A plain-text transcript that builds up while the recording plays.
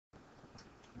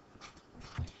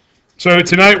So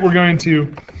tonight we're going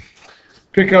to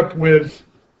pick up with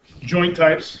joint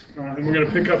types, and we're going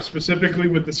to pick up specifically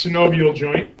with the synovial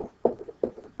joint.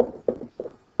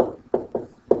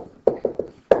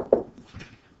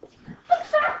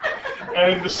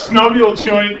 And the synovial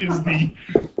joint is the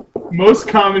most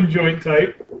common joint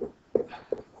type.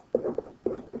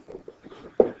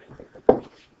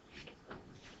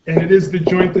 And it is the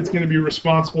joint that's going to be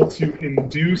responsible to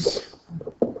induce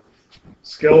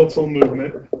skeletal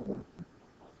movement.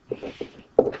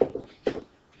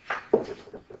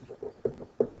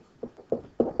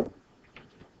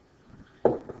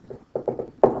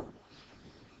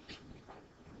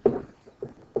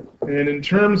 And in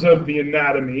terms of the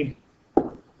anatomy,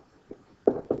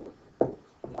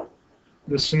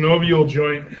 the synovial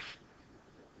joint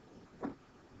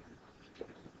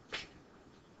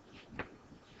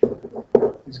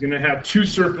is going to have two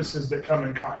surfaces that come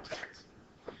in contact.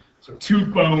 So two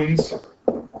bones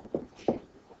are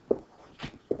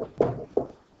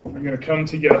going to come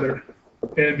together,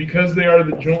 and because they are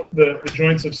the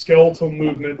joints of skeletal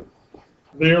movement,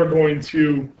 they are going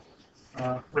to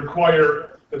require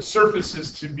the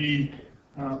surfaces to be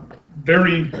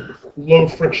very low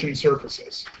friction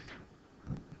surfaces.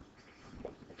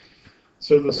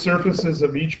 So the surfaces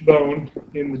of each bone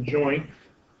in the joint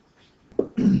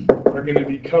are going to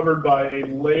be covered by a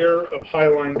layer of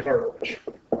hyaline cartilage.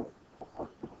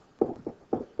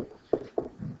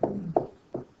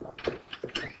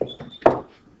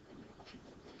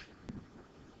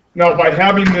 Now, by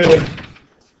having the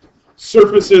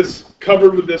surfaces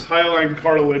covered with this hyaline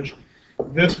cartilage,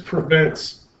 this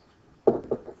prevents the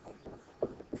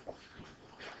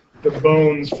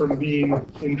bones from being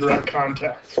in direct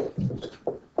contact.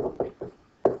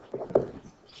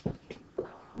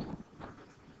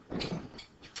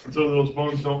 So those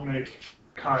bones don't make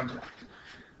contact.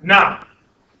 Now,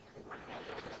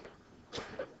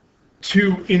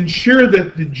 to ensure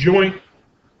that the joint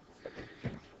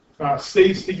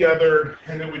stays together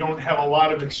and that we don't have a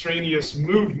lot of extraneous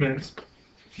movement,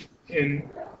 and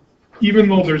even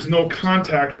though there's no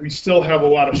contact, we still have a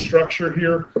lot of structure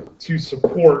here to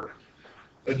support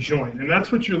a joint. And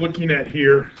that's what you're looking at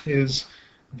here, is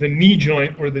the knee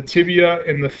joint where the tibia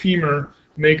and the femur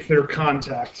make their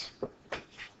contact.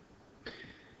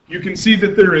 You can see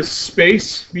that there is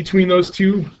space between those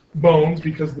two bones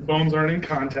because the bones aren't in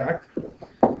contact.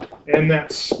 And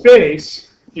that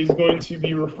space is going to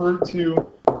be referred to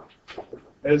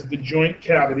as the joint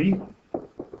cavity.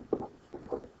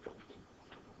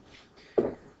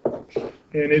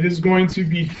 And it is going to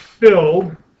be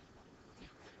filled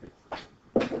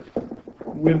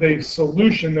with a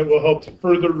solution that will help to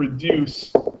further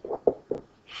reduce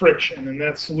friction. And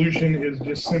that solution is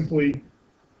just simply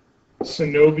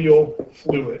synovial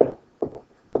fluid.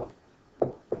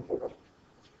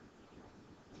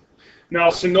 Now,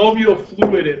 synovial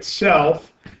fluid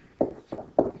itself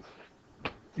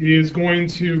is going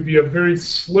to be a very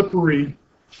slippery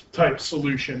type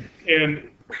solution. And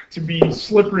to be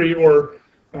slippery, or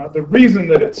the reason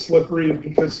that it's slippery, is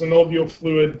because synovial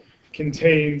fluid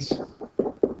contains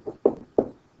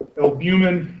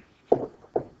albumin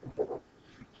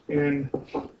and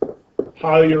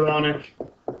hyaluronic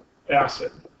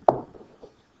acid,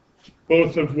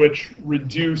 both of which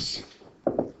reduce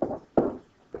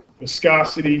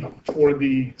viscosity for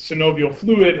the synovial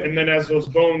fluid, and then as those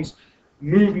bones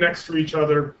move next to each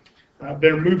other,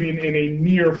 they're moving in a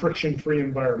near friction-free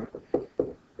environment.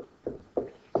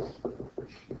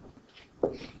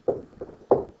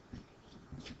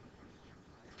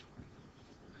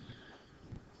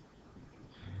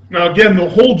 Now again, the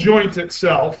whole joint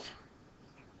itself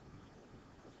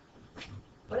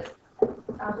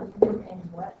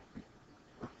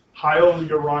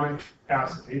hyaluronic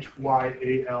acid,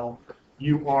 Hyaluronic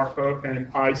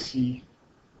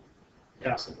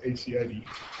acid, ACID.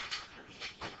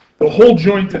 The whole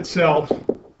joint itself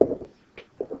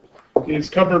is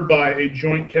covered by a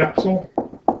joint capsule.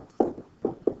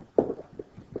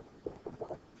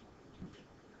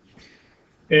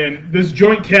 And this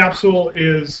joint capsule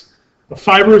is a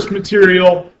fibrous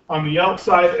material on the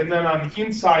outside, and then on the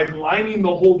inside, lining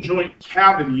the whole joint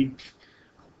cavity,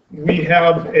 we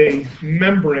have a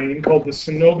membrane called the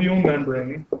synovial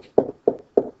membrane.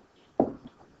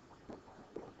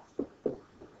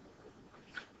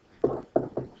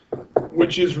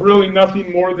 Which is really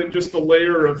nothing more than just a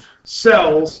layer of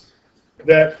cells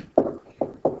that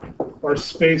are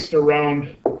spaced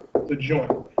around the joint.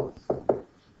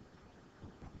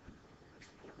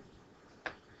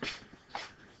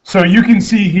 So you can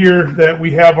see here that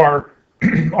we have our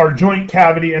joint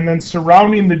cavity, and then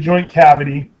surrounding the joint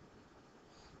cavity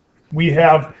we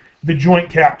have the joint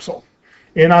capsule.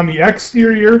 And on the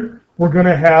exterior, we're going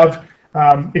to have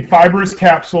a fibrous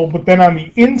capsule, but then on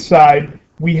the inside,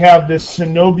 we have this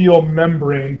synovial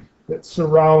membrane that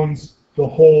surrounds the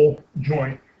whole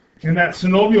joint. And that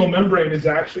synovial membrane is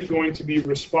actually going to be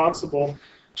responsible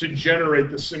to generate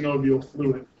the synovial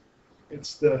fluid.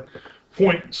 It's the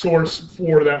point source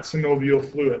for that synovial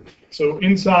fluid. So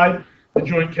inside the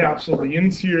joint capsule, the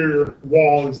interior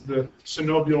wall is the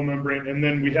synovial membrane, and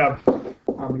then we have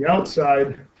on the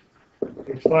outside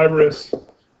a fibrous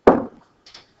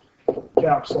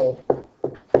capsule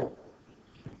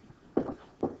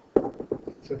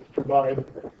to provide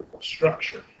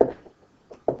structure.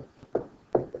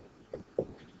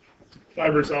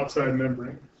 Fibrous outside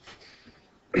membrane.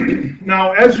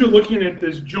 Now, as you're looking at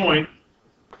this joint,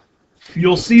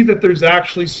 you'll see that there's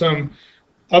actually some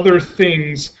other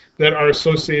things that are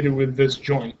associated with this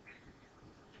joint.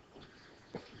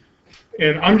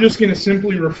 And I'm just going to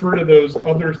simply refer to those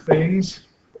other things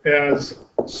as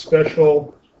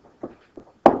special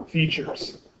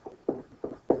features.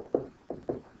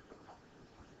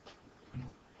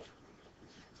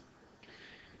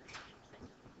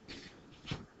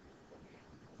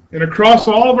 And across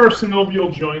all of our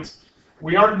synovial joints,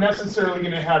 we aren't necessarily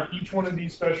going to have each one of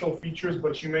these special features,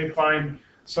 but you may find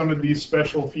some of these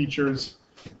special features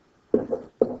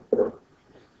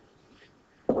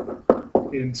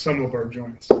in some of our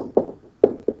joints.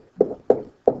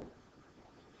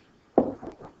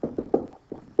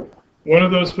 One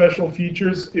of those special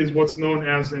features is what's known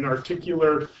as an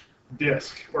articular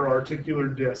disc or articular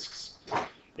discs.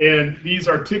 And these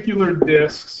articular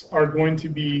discs are going to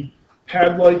be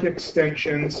pad-like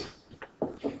extensions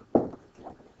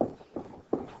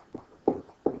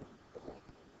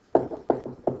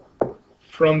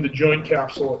from the joint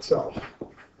capsule itself.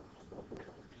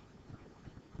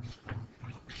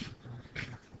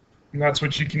 And that's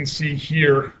what you can see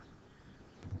here.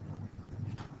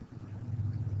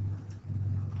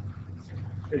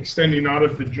 Extending out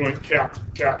of the joint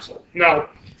capsule. Now,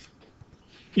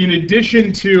 in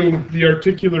addition to the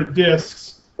articular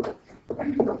discs,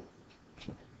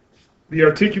 the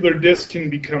articular discs can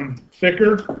become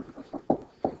thicker,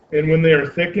 and when they are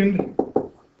thickened,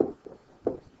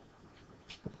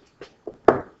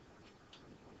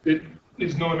 it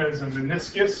is known as a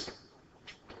meniscus.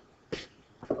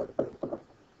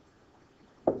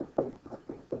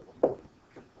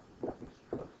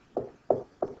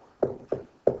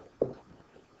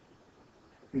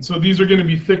 And so these are going to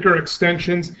be thicker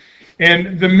extensions.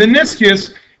 And the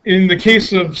meniscus, in the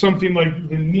case of something like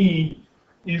the knee,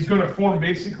 is going to form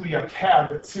basically a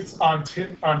pad that sits on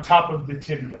top of the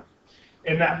tibia.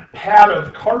 And that pad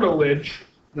of cartilage,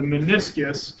 the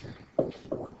meniscus,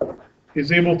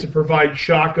 is able to provide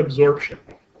shock absorption.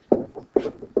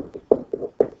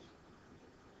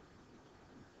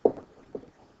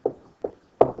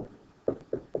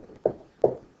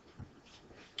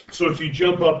 So if you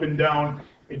jump up and down,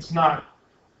 it's not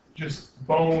just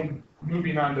bone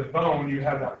moving onto bone, you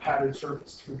have that padded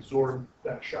surface to absorb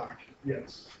that shock.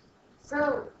 Yes.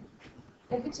 So,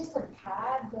 if it's just a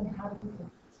pad, then how do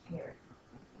people tear?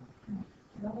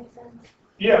 Does that make sense?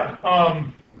 Yeah.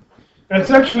 That's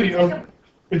actually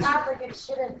It's like it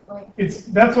shouldn't like.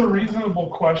 That's a reasonable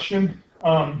question.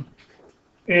 And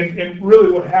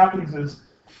really, what happens is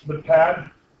the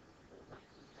pad.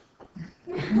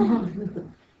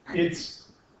 It's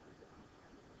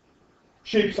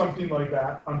shaped something like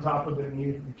that on top of the knee.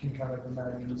 You can kind of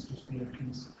imagine this just being a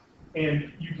piece.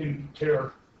 And you can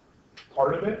tear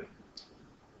part of it,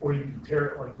 or you can tear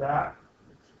it like that,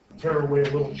 tear away a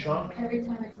little chunk. Every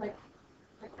time it's like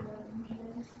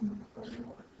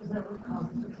Is that what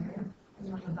causes the tear? Is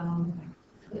it the bone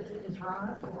is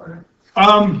rot, or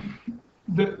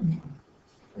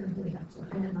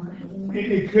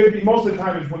it could be. Most of the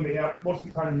time is when most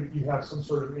of the time you have some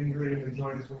sort of injury in the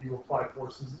joint is when you apply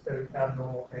forces at an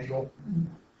abnormal angle.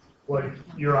 Like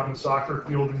you're on the soccer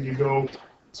field and you go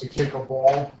to kick a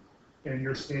ball and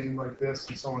you're standing like this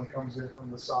and someone comes in from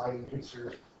the side and hits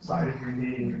your side of your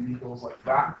knee and your knee goes like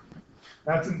that.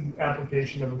 That's an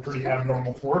application of a pretty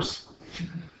abnormal force.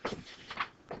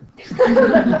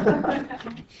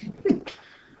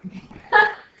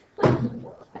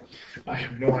 I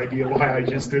have no idea why I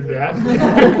just did that.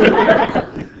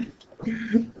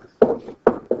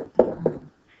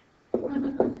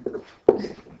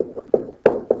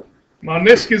 My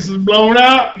meniscus is blown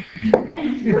out.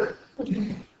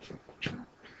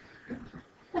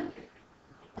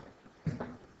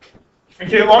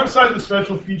 Okay, alongside the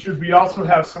special features, we also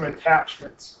have some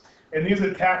attachments. And these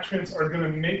attachments are going to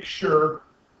make sure,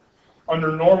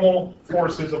 under normal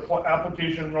forces,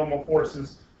 application of normal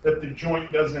forces, that the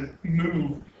joint doesn't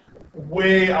move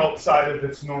way outside of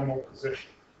its normal position.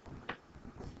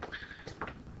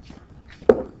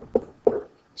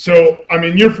 So, I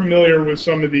mean, you're familiar with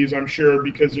some of these, I'm sure,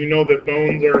 because you know that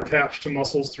bones are attached to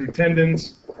muscles through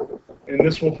tendons, and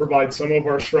this will provide some of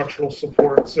our structural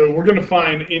support. So we're going to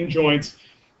find in joints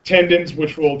tendons,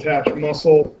 which will attach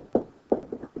muscle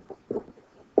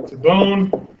to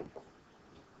bone.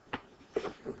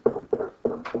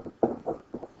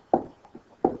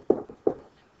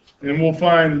 And we'll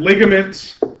find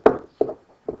ligaments,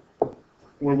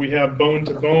 where we have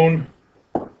bone-to-bone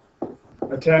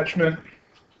attachment.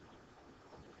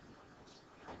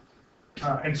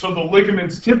 And so the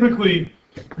ligaments, typically,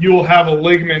 you'll have a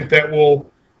ligament that will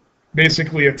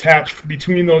basically attach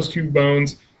between those two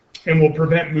bones and will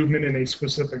prevent movement in a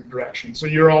specific direction. So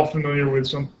you're all familiar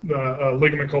with a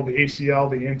ligament called the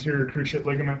ACL, the anterior cruciate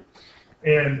ligament.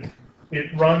 And it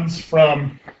runs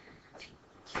from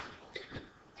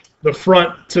the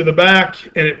front to the back,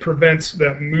 and it prevents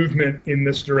that movement in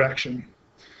this direction.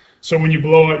 So when you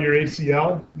blow out your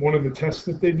ACL, one of the tests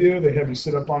that they do, they have you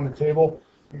sit up on the table,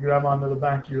 you grab onto the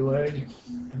back of your leg,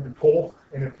 and then pull,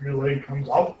 and if your leg comes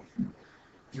out,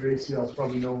 your ACL is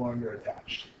probably no longer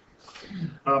attached.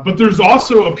 But there's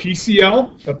also a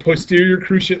PCL, a posterior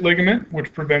cruciate ligament,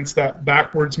 which prevents that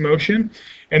backwards motion.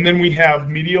 And then we have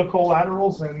medial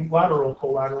collaterals and lateral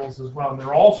collaterals as well. And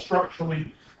they're all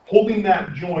structurally holding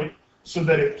that joint so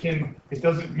that it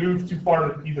doesn't move too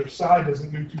far to either side,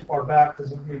 doesn't move too far back,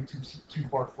 doesn't move too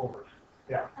far forward.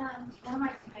 Yeah. One of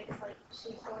my teammates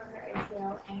she tore her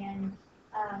ACL and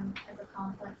has a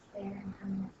complex there in her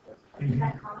meniscus. Is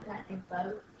that common that they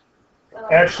both?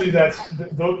 Actually,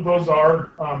 those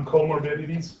are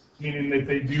comorbidities, meaning that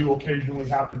they do occasionally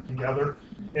happen together.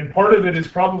 And part of it is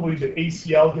probably the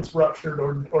ACL gets ruptured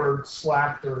or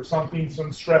slacked or something,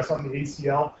 some stress on the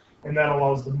ACL, and that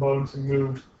allows the bone to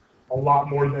move a lot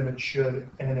more than it should,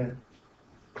 and it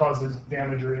causes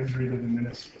damage or injury to the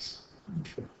meniscus.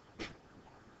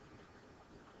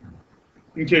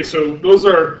 Okay, so those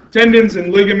are tendons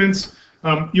and ligaments.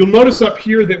 You'll notice up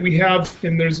here that we have,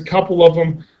 and there's a couple of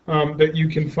them that you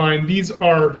can find. These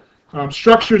are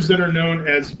structures that are known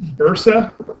as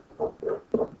bursa.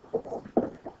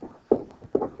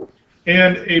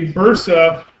 And a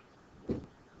bursa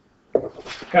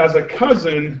has a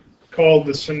cousin called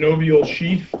the synovial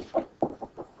sheath.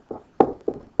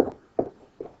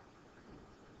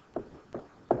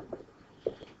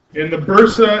 And the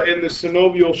bursa and the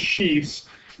synovial sheaths,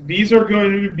 these are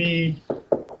going to be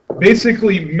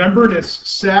basically membranous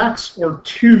sacs or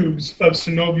tubes of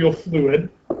synovial fluid.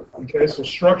 Okay, so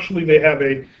structurally they have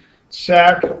a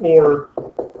sac or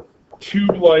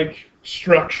tube-like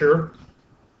structure,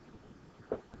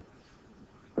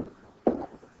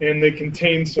 and they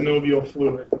contain synovial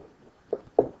fluid.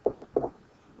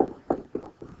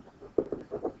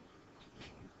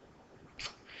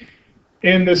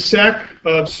 And the sac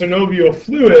of synovial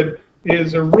fluid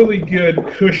is a really good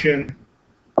cushion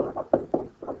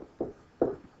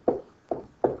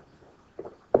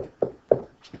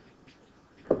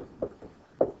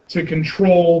to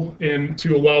control and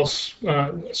to allow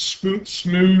smooth,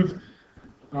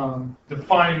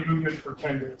 defined movement for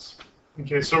tendons.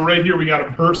 Okay, so right here we got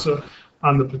a bursa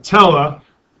on the patella,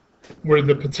 where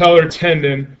the patellar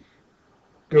tendon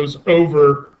goes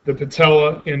over the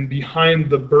patella and behind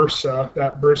the bursa,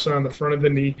 that bursa on the front of the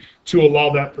knee, to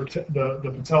allow that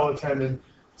the patella tendon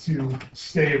to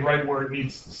stay right where it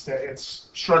needs to stay. It's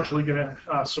structurally going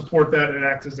to support that and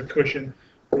act as a cushion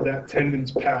for that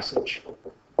tendon's passage.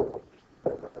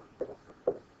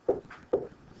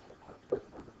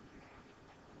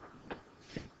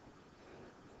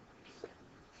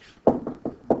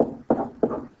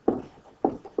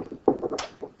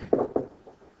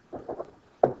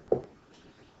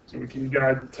 So we can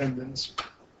guide the tendons.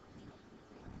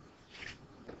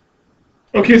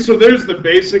 Okay, so there's the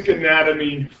basic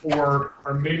anatomy for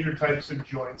our major types of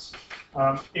joints.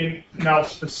 Now,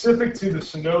 specific to the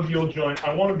synovial joint,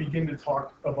 I want to begin to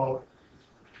talk about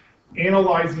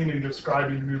analyzing and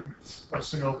describing movements of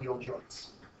synovial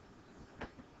joints.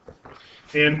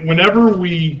 And whenever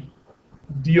we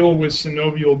deal with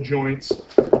synovial joints,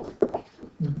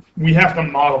 we have to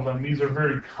model them. These are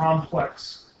very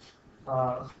complex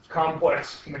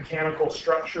mechanical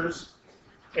structures,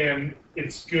 and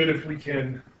it's good if we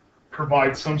can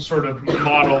provide some sort of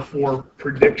model for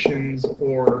predictions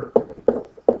or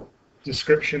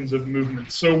descriptions of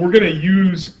movements. So we're going to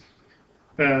use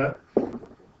a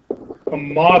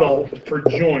model for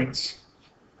joints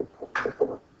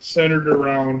centered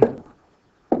around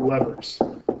levers.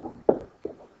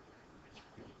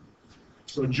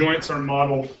 So joints are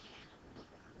modeled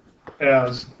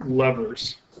as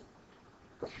levers.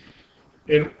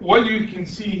 And what you can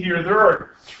see here, there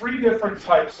are 3 different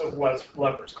types of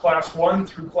levers, class 1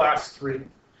 through class 3.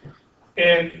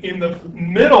 And in the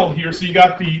middle here, so you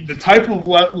got the type of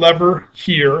lever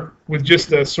here with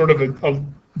just a sort of a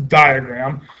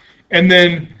diagram, and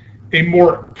then a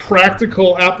more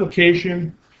practical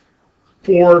application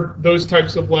for those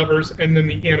types of levers, and then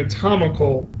the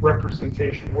anatomical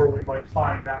representation where we might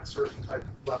find that certain type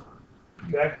of lever.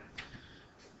 Okay?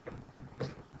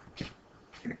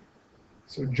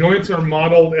 So joints are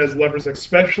modeled as levers,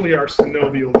 especially our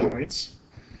synovial joints.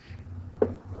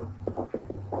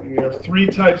 And we have 3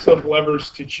 types of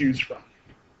levers to choose from.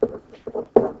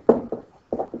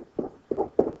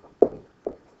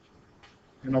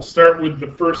 And I'll start with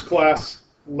the first class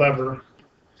lever.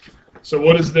 So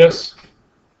what is this?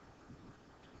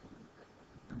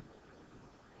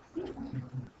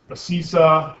 A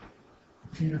seesaw,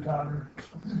 teeter-totter.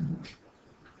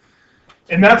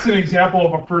 And that's an example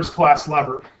of a first class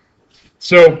lever.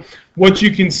 So what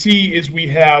you can see is we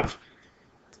have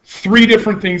 3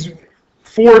 different things: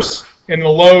 force and the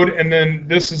load, and then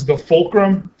this is the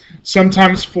fulcrum.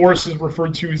 Sometimes force is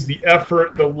referred to as the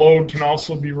effort. The load can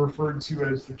also be referred to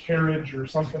as the carriage or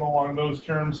something along those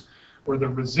terms, or the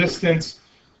resistance.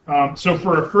 So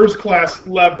for a first class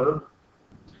lever,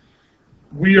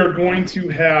 we are going to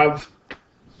have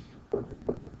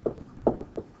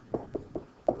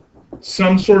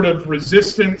some sort of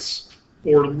resistance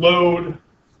or load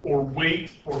or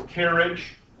weight or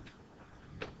carriage.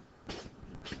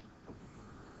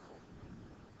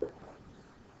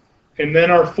 And then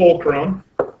our fulcrum.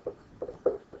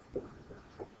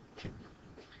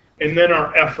 And then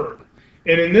our effort.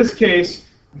 And in this case,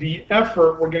 the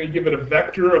effort, we're going to give it a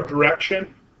vector of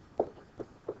direction.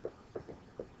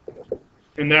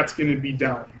 And that's going to be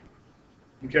down.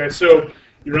 Okay, so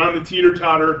you're on the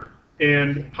teeter-totter,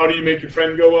 and how do you make your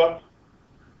friend go up?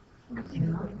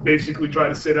 Basically try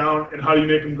to sit down. And how do you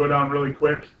make them go down really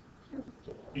quick?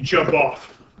 You jump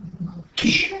off.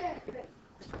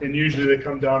 And usually they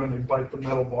come down and they bite the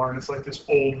metal bar, and it's like this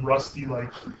old, rusty,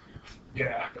 like,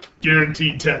 yeah,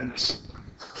 guaranteed tetanus.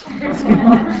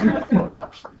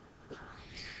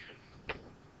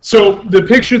 So the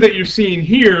picture that you're seeing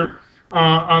here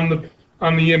on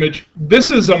the image, this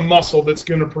is a muscle that's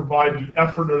going to provide the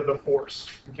effort or the force.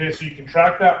 Okay, so you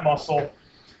contract that muscle.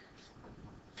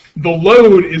 The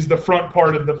load is the front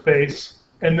part of the face,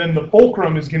 and then the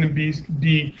fulcrum is going to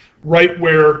be right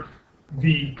where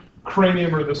the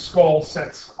cranium or the skull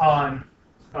sets on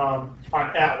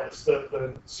atlas,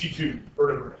 the C2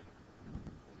 vertebrae.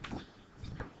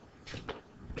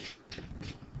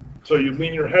 So you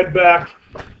lean your head back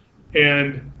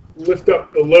and lift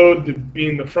up the load to be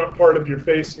in the front part of your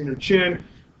face and your chin,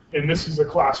 and this is a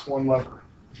class 1 lever.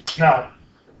 Now,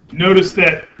 notice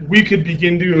that we could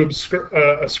begin to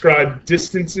ascribe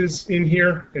distances in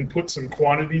here and put some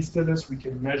quantities to this. We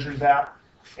can measure that,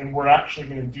 and we're actually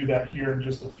going to do that here in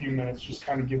just a few minutes, just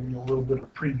kind of giving you a little bit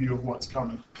of preview of what's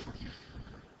coming.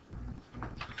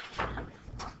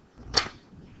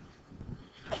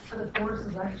 So the force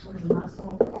is actually the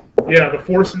muscle? Yeah, the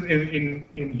force in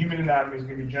human anatomy is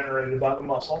going to be generated by the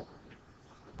muscle.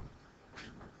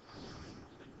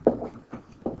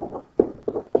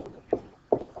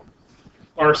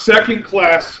 Our second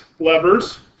class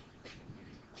levers.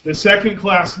 The second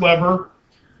class lever,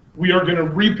 we are going to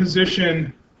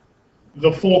reposition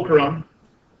the fulcrum,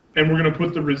 and we're going to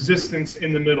put the resistance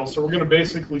in the middle. So we're going to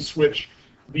basically switch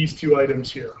these 2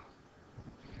 items here.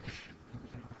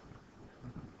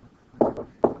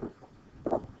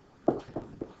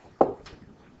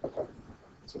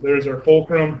 So there's our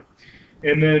fulcrum,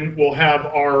 and then we'll have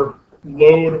our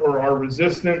load or our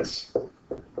resistance,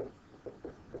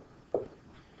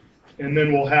 and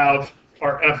then we'll have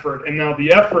our effort. And now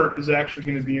the effort is actually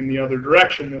going to be in the other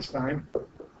direction this time.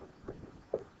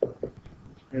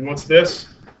 And what's this?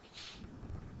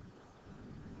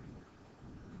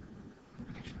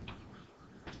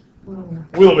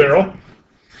 Wheelbarrow.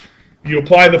 You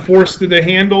apply the force to the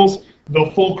handles,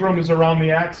 the fulcrum is around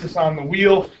the axis on the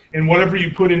wheel, and whatever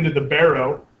you put into the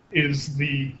barrow is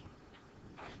the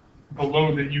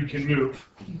load that you can move.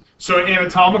 So an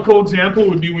anatomical example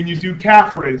would be when you do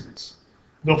calf raises.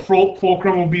 The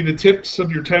fulcrum will be the tips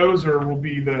of your toes, or will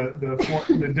be the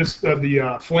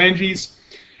phalanges,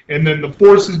 and then the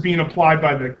force is being applied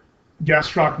by the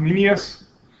gastrocnemius,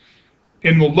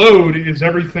 and the load is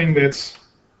everything that's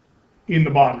in the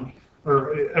body,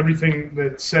 or everything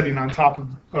that's setting on top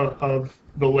of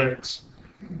the legs.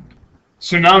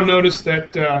 So now notice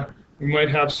that we might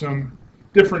have some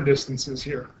different distances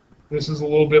here. This is a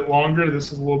little bit longer,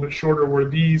 this is a little bit shorter, where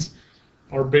these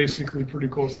are basically pretty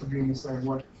close to being the same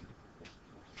way.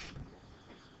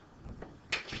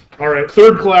 All right,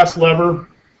 third class lever.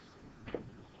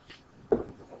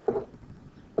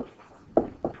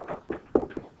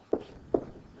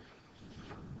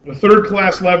 The third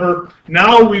class lever,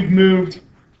 now we've moved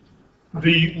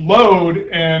the load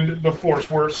and the force.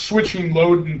 We're switching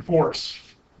load and force.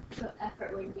 So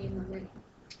effort would be in the middle.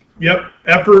 Yep,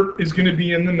 effort is going to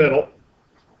be in the middle.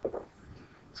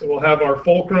 So we'll have our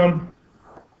fulcrum,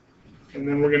 and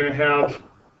then we're going to have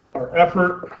our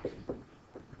effort.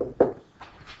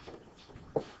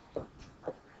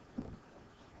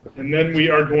 And then we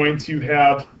are going to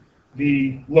have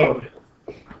the load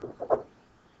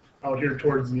out here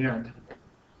towards the end.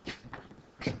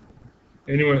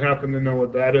 Anyone happen to know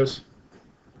what that is?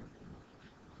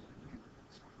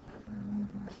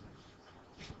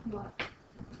 What?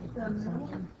 The middle?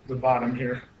 The bottom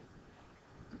here.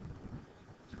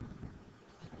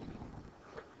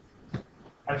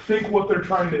 I think what they're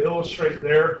trying to illustrate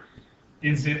there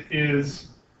is it is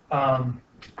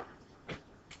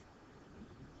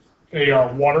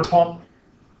a water pump.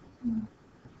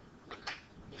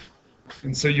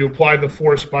 And so you apply the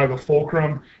force by the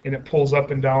fulcrum, and it pulls up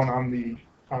and down on the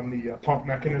pump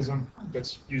mechanism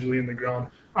that's usually in the ground.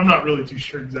 I'm not really too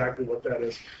sure exactly what that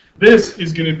is. This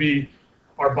is going to be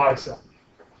our bicep.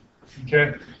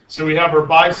 Okay, so we have our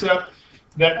bicep.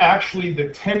 That actually the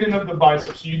tendon of the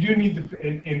bicep. So you do need to,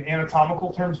 in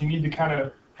anatomical terms, you need to kind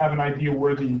of have an idea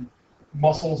where the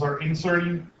muscles are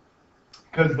inserting.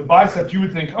 Because the bicep, you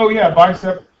would think, oh yeah,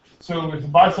 bicep. So if the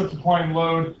bicep's applying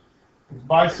load, it's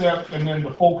bicep, and then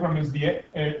the fulcrum is the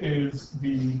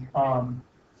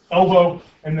elbow,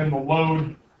 and then the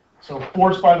load. So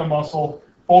force by the muscle,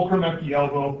 fulcrum at the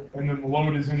elbow, and then the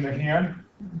load is in the hand.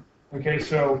 Okay,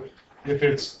 so if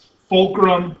it's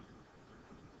fulcrum,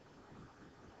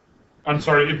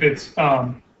 if it's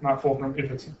not fulcrum,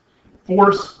 if it's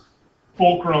force,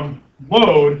 fulcrum,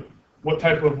 load, what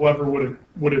type of lever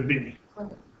would it be?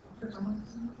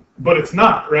 But it's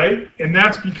not, right? And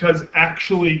that's because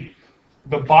actually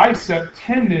the bicep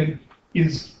tendon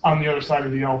is on the other side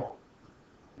of the elbow.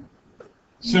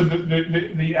 So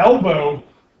the elbow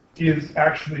is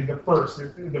actually the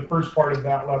first part of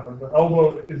that lever. The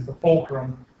elbow is the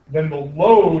fulcrum. Then the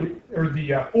load, or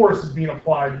the force, is being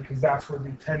applied because that's where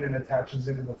the tendon attaches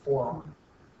into the forearm,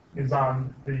 is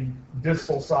on the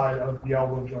distal side of the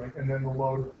elbow joint, and then the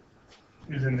load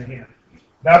is in the hand.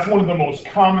 That's one of the most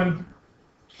common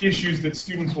issues that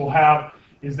students will have,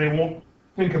 is they won't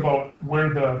think about where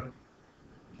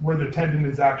the tendon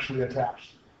is actually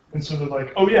attached. And so they're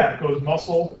like, oh yeah, it goes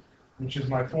muscle, which is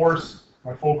my force,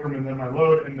 my fulcrum, and then my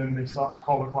load, and then they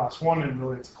call it class 1, and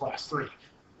really it's class 3.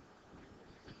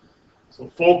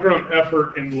 So fulcrum,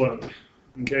 effort, and load.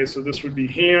 Okay, so this would be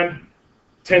hand,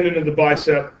 tendon of the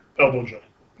bicep, elbow joint.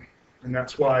 And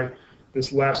that's why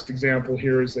this last example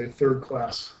here is a third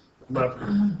class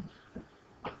lever.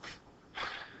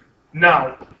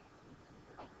 Now,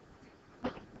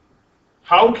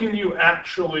 how can you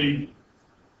actually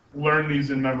learn these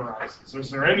and memorize these?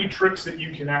 Is there any tricks that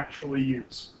you can actually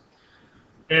use?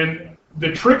 And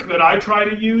the trick that I try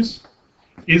to use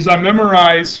is I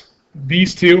memorize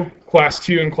these two, class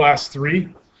 2 and class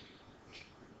 3,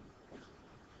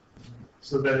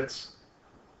 so that it's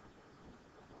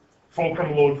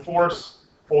fulcrum, load, force,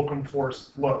 fulcrum,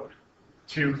 force, load,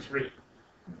 2, 3.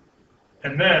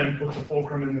 And then put the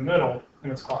fulcrum in the middle,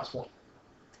 and it's class 1.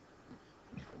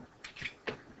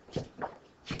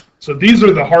 So these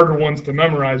are the harder ones to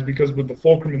memorize, because with the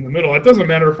fulcrum in the middle, it doesn't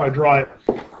matter if I draw it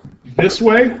this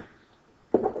way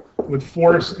with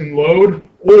force and load,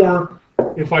 or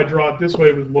if I draw it this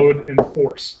way with load and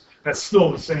force. That's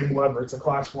still the same lever. It's a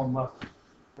class 1 lever,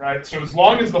 right? So as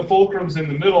long as the fulcrum's in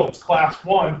the middle, it's class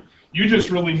 1. You just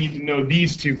really need to know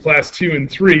these two, class 2 and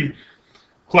 3.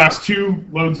 Class 2,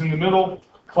 load's in the middle.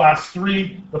 Class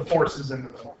 3, the force is in the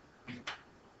middle.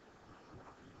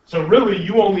 So really,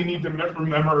 you only need to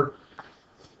remember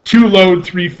 2 load,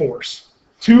 3 force.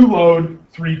 2 load,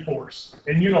 3 force.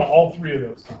 And you know all 3 of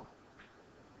those now.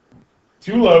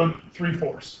 2 load, 3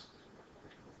 force.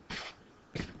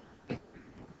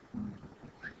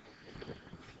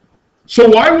 So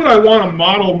why would I want to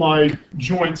model my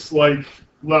joints like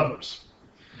levers?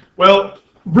 Well,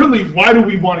 really, why do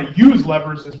we want to use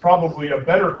levers is probably a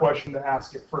better question to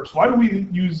ask at first. Why do we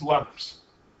use levers?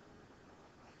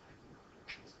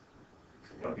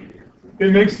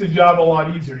 It makes the job a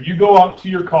lot easier. You go out to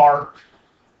your car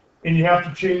and you have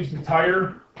to change the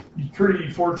tire. You're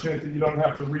pretty fortunate that you don't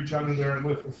have to reach under there and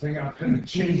lift the thing up and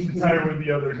change the tire with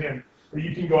the other hand. But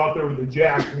you can go out there with a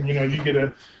jack, and you get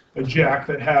a jack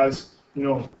that has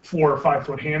 4 or 5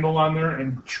 foot handle on there,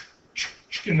 and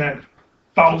that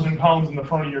 1,000 pounds in the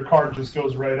front of your car just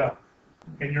goes right up.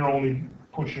 and you're only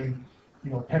pushing,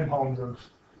 10 pounds of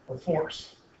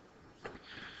force.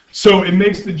 So it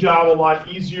makes the job a lot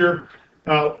easier.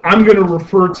 I'm going to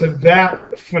refer to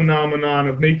that phenomenon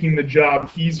of making the job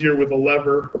easier with a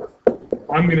lever.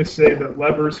 I'm going to say that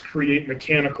levers create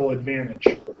mechanical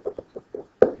advantage.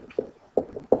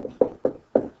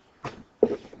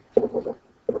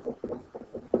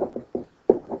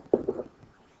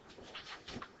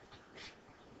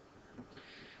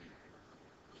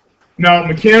 Now,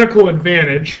 mechanical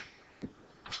advantage,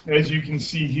 as you can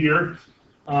see here,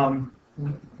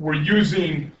 we're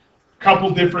using a couple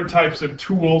different types of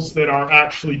tools that are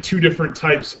actually two different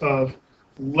types of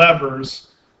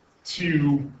levers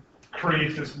to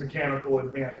create this mechanical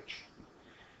advantage.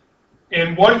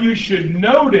 And what you should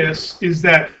notice is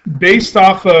that based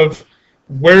off of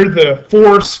where the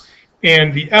force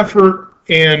and the effort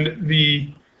and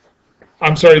the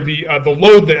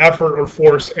load, the effort or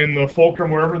force, and the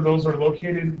fulcrum, wherever those are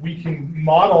located, we can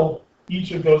model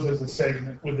each of those as a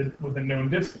segment with a known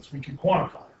distance. We can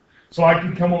quantify it. So I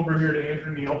can come over here to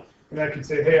Andrew Neal, and I can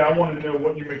say, hey, I want to know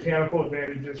what your mechanical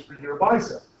advantage is for your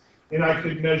bicep. And I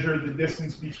could measure the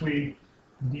distance between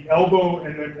the elbow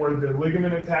and then where the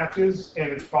ligament attaches, and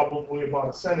it's probably about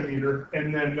 1 centimeter,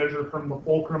 and then measure from the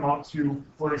fulcrum out to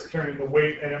where it's carrying the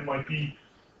weight, and it might be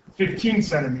 15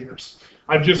 centimeters.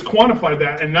 I've just quantified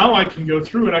that, and now I can go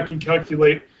through and I can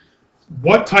calculate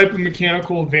what type of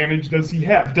mechanical advantage does he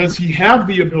have. Does he have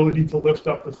the ability to lift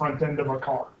up the front end of a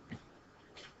car?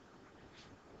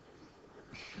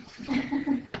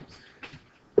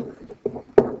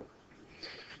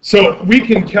 So we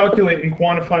can calculate and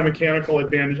quantify mechanical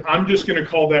advantage. I'm just going to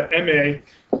call that MA.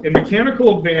 In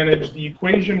mechanical advantage, the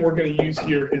equation we're going to use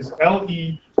here is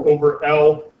LE over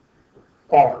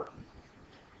LR.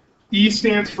 E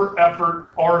stands for effort,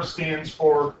 R stands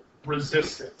for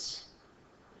resistance.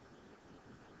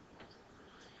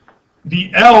 The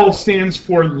L stands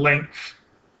for length.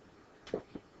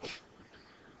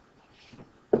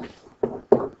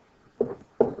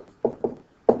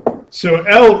 So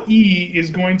LE is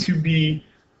going to be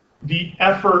the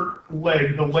effort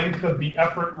leg, the length of the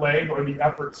effort leg or the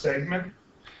effort segment.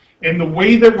 And the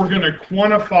way that we're going to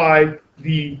quantify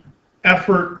the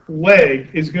effort leg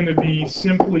is going to be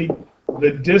simply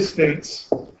the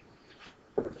distance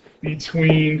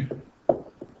between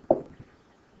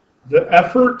the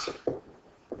effort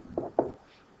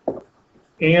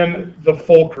and the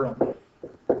fulcrum.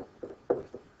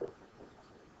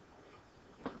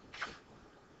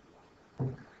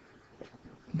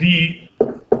 The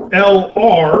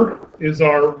LR is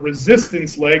our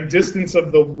resistance leg, distance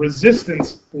of the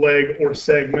resistance leg or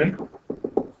segment.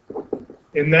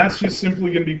 And that's just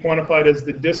simply going to be quantified as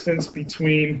the distance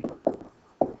between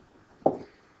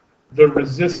the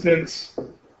resistance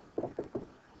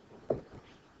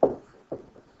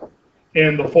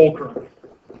and the fulcrum.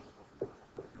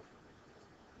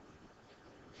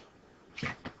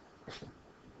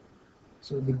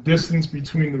 So the distance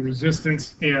between the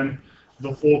resistance and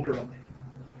the fulcrum.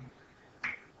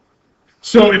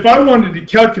 So if I wanted to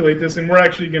calculate this, and we're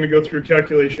actually going to go through a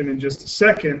calculation in just a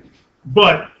second,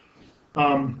 but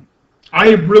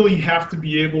I really have to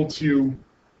be able to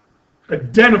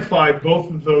identify both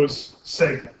of those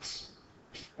segments.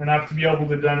 And I have to be able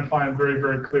to identify them very,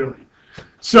 very clearly.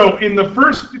 So in the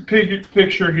first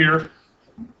picture here,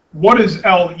 what is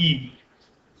LE?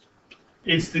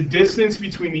 It's the distance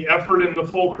between the effort and the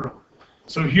fulcrum.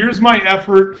 So here's my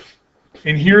effort,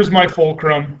 and here's my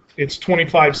fulcrum. It's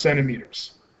 25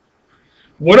 centimeters.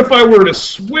 What if I were to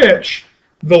switch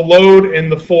the load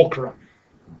and the fulcrum?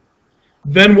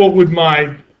 Then what would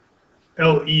my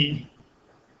LE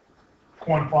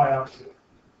quantify out to?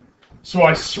 So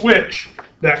I switch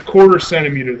that 1/4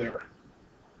 centimeter there.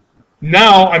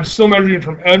 Now I'm still measuring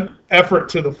from effort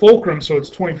to the fulcrum, so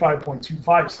it's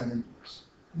 25.25 centimeters.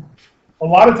 A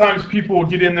lot of times people will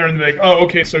get in there and they're like, oh,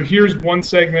 okay, so here's one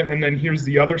segment and then here's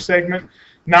the other segment,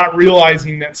 not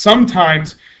realizing that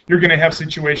sometimes you're going to have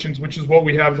situations, which is what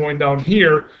we have going down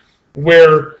here,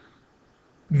 where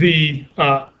the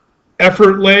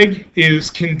effort leg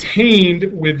is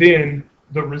contained within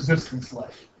the resistance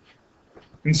leg.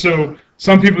 And so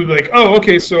some people will be like, oh,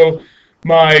 okay, so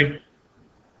my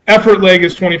effort leg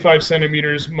is 25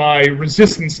 centimeters, my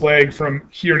resistance leg from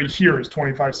here to here is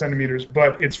 25 centimeters,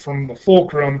 but it's from the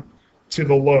fulcrum to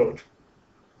the load.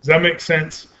 Does that make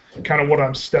sense? Kind of what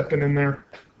I'm stepping in there?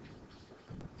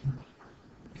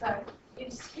 Sorry, you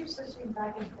just keep switching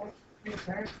back and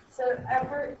forth. So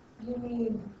effort, you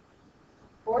mean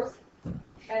force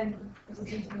and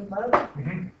resistance mean load?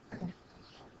 Mm-hmm.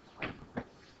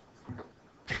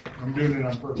 I'm doing it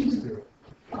on purpose too.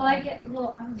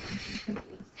 Well, I'm confused.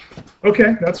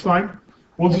 Okay, that's fine.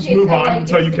 We'll just Okay, move so, on like,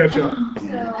 until you catch up.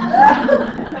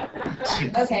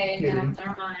 Okay, no, Kidding.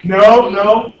 never mind. No,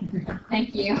 no.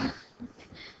 Thank you.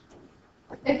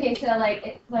 Okay, so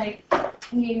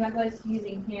he was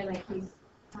using here, like he's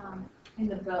in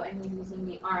the boat and he's using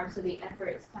the arm, so the effort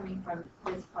is coming from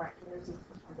this part, the resistance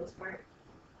from this part.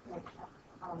 Like,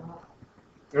 I don't know.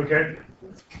 Okay.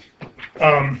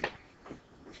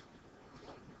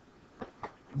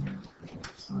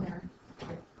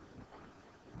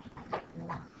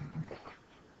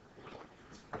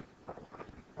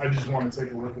 I just want to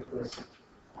take a look at this.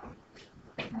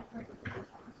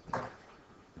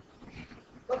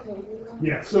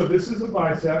 Yeah, so this is a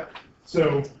bicep.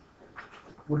 So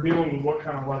we're dealing with what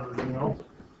kind of lever, you know?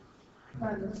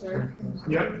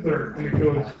 Yep, third. And it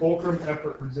goes fulcrum,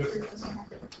 effort, resistance.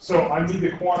 So I need to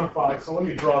quantify, so let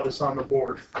me draw this on the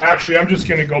board. Actually, I'm just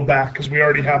going to go back because we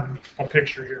already have a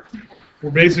picture here. We're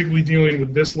basically dealing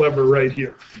with this lever right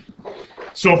here.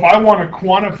 So if I want to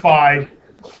quantify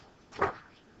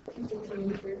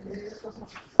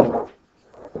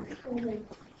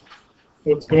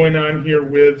what's going on here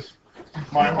with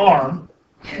my arm,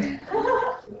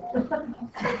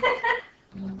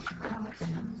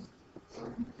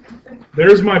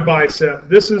 there's my bicep.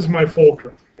 This is my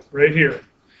fulcrum right here.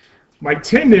 My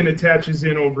tendon attaches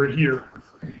in over here.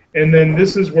 And then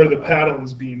this is where the paddle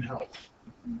is being held.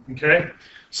 Okay?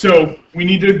 So we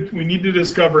need to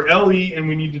discover LE and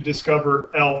we need to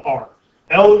discover LR.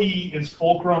 LE is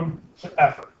fulcrum to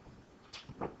effort.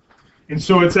 And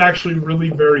so it's actually really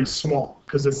very small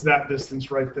because it's that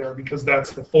distance right there because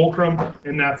that's the fulcrum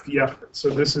and that's the effort. So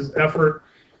this is effort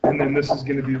and then this is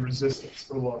going to be resistance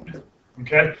or load.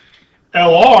 Okay?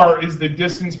 LR is the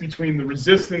distance between the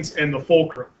resistance and the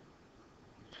fulcrum.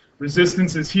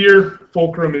 Resistance is here,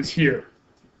 fulcrum is here.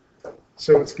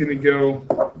 So it's going to go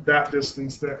that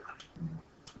distance there.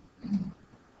 Does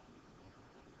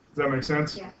that make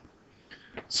sense? Yeah.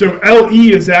 So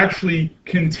LE is actually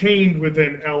contained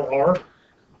within LR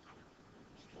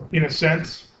in a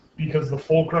sense because the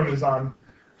fulcrum is on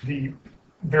the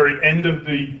very end of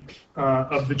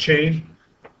the chain,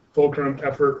 fulcrum,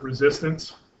 effort,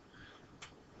 resistance.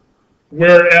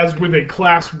 Whereas with a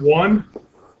class 1,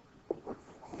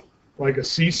 like a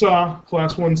seesaw,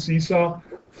 class 1 seesaw,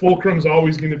 fulcrum's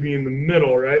always going to be in the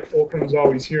middle, right? Fulcrum's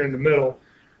always here in the middle.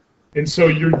 And so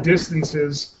your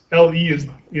distances, LE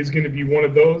is going to be one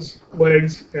of those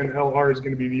legs, and LR is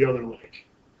going to be the other leg.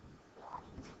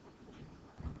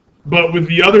 But with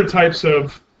the other types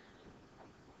of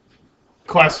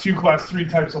class 2, class 3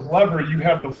 types of lever, you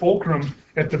have the fulcrum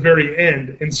at the very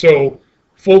end. And so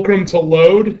fulcrum to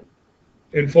load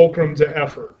and fulcrum to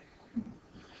effort.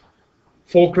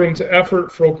 Fulcrum to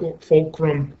effort,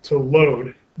 fulcrum to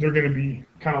load. They're going to be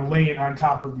kind of laying on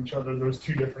top of each other, those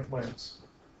two different legs.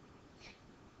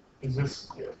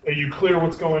 Are you clear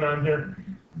what's going on here?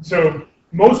 So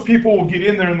most people will get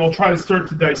in there and they'll try to start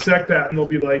to dissect that and they'll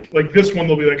be like this one,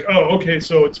 they'll be like, oh, okay,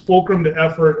 so it's fulcrum to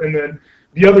effort and then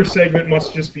the other segment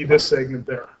must just be this segment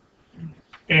there.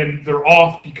 And they're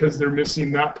off because they're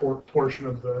missing that portion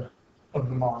of the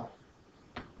model.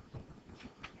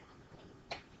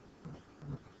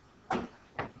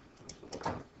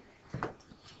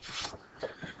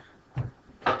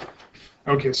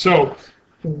 Okay, so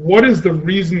what is the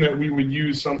reason that we would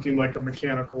use something like a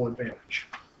mechanical advantage?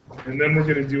 And then we're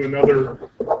going to do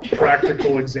another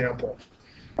practical example.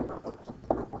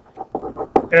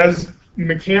 As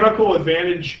mechanical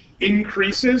advantage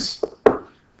increases,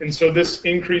 and so this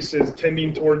increase is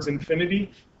tending towards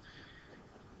infinity,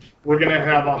 we're going to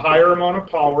have a higher amount of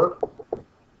power,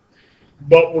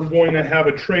 but we're going to have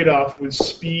a trade-off with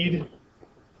speed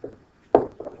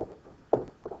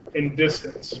and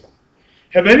distance.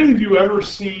 Have any of you ever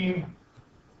seen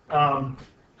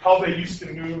how they used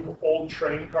to move old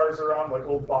train cars around, like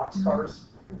old box cars?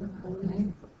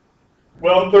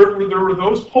 Well, there were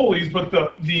those pulleys, but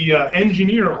the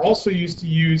engineer also used to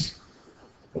use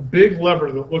a big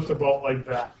lever that looked about like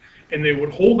that. And they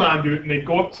would hold on to it, and they'd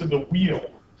go up to the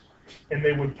wheel, and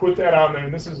they would put that on there,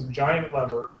 and this is a giant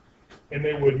lever, and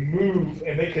they would move,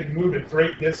 and they could move at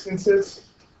great distances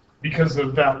because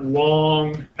of that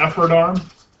long effort arm.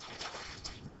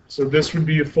 So this would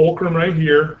be a fulcrum right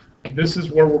here. This is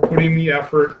where we're putting the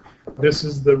effort. This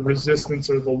is the resistance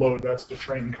or the load. That's the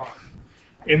train car.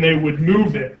 And they would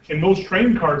move it. And those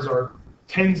train cars are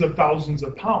tens of thousands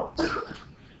of pounds.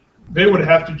 They would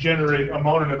have to generate a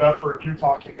amount of effort. You're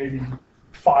talking maybe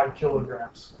 5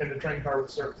 kilograms. And the train car would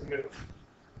start to move.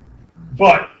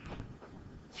 But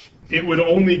it would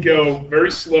only go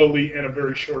very slowly and a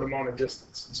very short amount of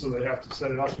distance. So they have to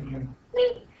set it up again.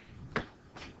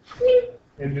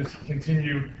 and just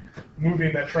continue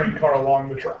moving that train car along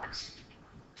the tracks.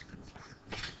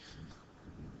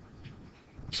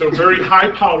 So very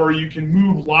high power, you can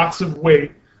move lots of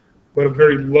weight, but a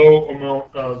very low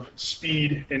amount of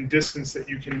speed and distance that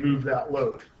you can move that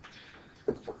load.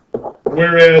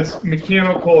 Whereas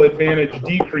mechanical advantage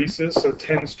decreases, so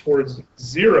tends towards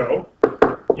 0,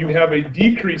 you have a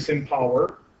decrease in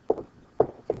power,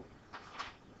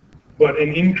 but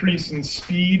an increase in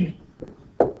speed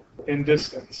and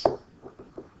distance.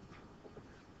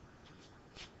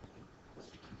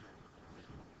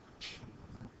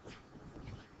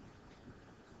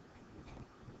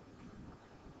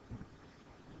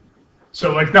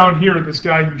 So like down here, this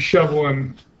guy who's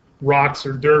shoveling rocks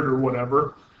or dirt or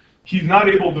whatever, he's not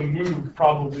able to move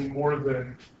probably more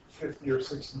than 50 or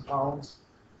 60 pounds,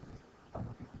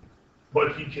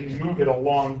 but he can move it a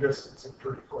long distance and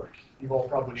pretty quick. You've all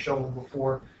probably shoveled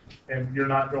before, and you're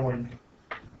going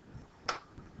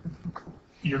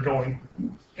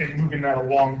and moving that a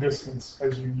long distance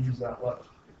as you use that lever.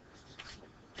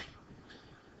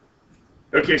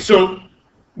 Okay, so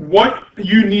what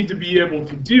you need to be able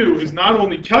to do is not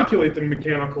only calculate the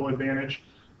mechanical advantage,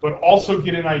 but also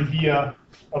get an idea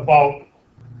about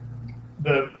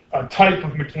the type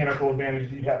of mechanical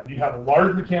advantage you have. Do you have a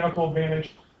large mechanical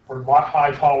advantage for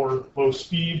high power, low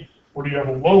speed, or do you have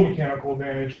a low mechanical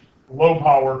advantage, low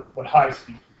power, but high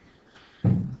speed?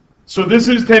 So this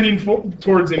is tending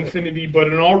towards infinity, but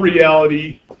in all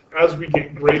reality, as we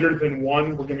get greater than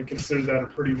 1, we're going to consider that a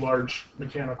pretty large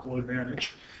mechanical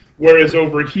advantage. Whereas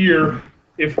over here,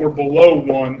 if we're below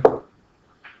 1,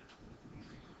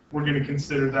 we're going to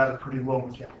consider that a pretty low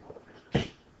mechanical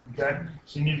advantage. Okay?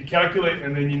 So you need to calculate,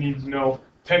 and then you need to know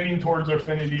tending towards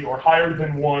infinity or higher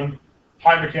than 1,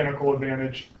 high mechanical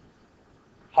advantage,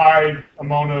 high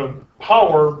amount of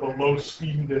power, but low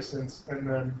speed and distance, and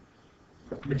then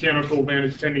mechanical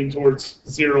advantage tending towards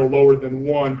 0, lower than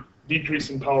 1, decrease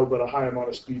in power, but a high amount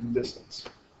of speed and distance.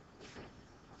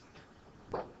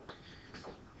 All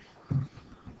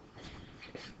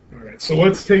right, so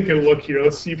let's take a look here.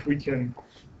 Let's see if we can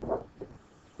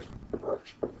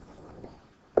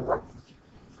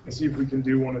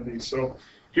do one of these. So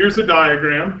here's a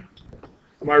diagram.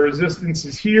 My resistance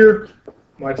is here.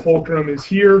 My fulcrum is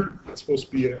here. It's supposed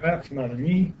to be an F, not an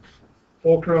E.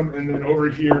 Fulcrum, and then over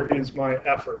here is my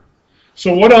effort.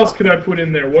 So what else could I put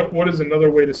in there? What is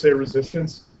another way to say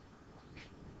resistance?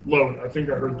 Load. I think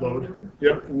I heard load.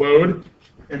 Yep, load.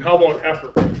 And how about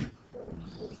effort?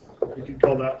 We could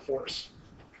call that force.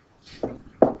 And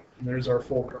there's our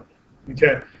fulcrum.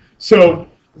 Okay, so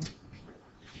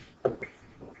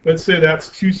let's say that's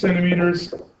 2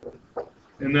 centimeters,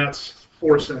 and that's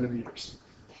 4 centimeters.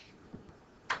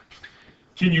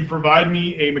 Can you provide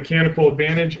me a mechanical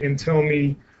advantage and tell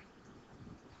me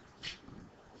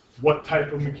what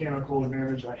type of mechanical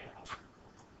advantage I have?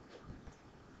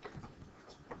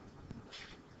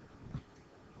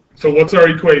 So what's our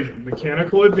equation?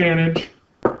 Mechanical advantage,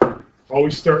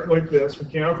 always start like this.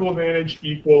 Mechanical advantage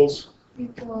equals LE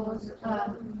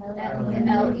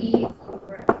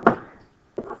over.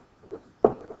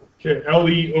 Okay,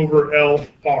 LE over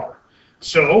LR.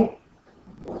 So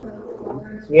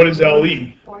what is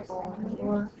LE? 4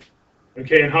 centimeters.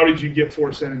 Okay, and how did you get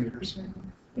 4 centimeters?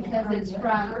 Because it's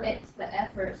the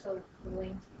effort, so it's the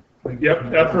length.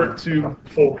 Yep, effort to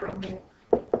fulcrum.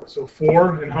 So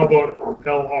 4, and how about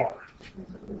LR?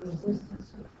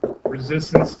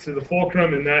 Resistance to the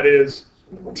fulcrum, and that is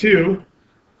 2.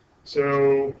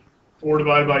 So 4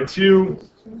 divided by 2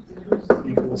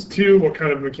 equals 2. What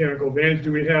kind of mechanical advantage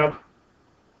do we have?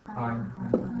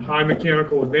 High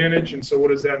mechanical advantage, and so what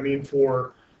does that mean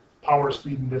for power,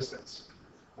 speed, and distance?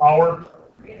 Power,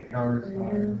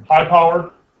 high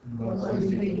power,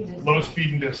 low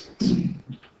speed and distance.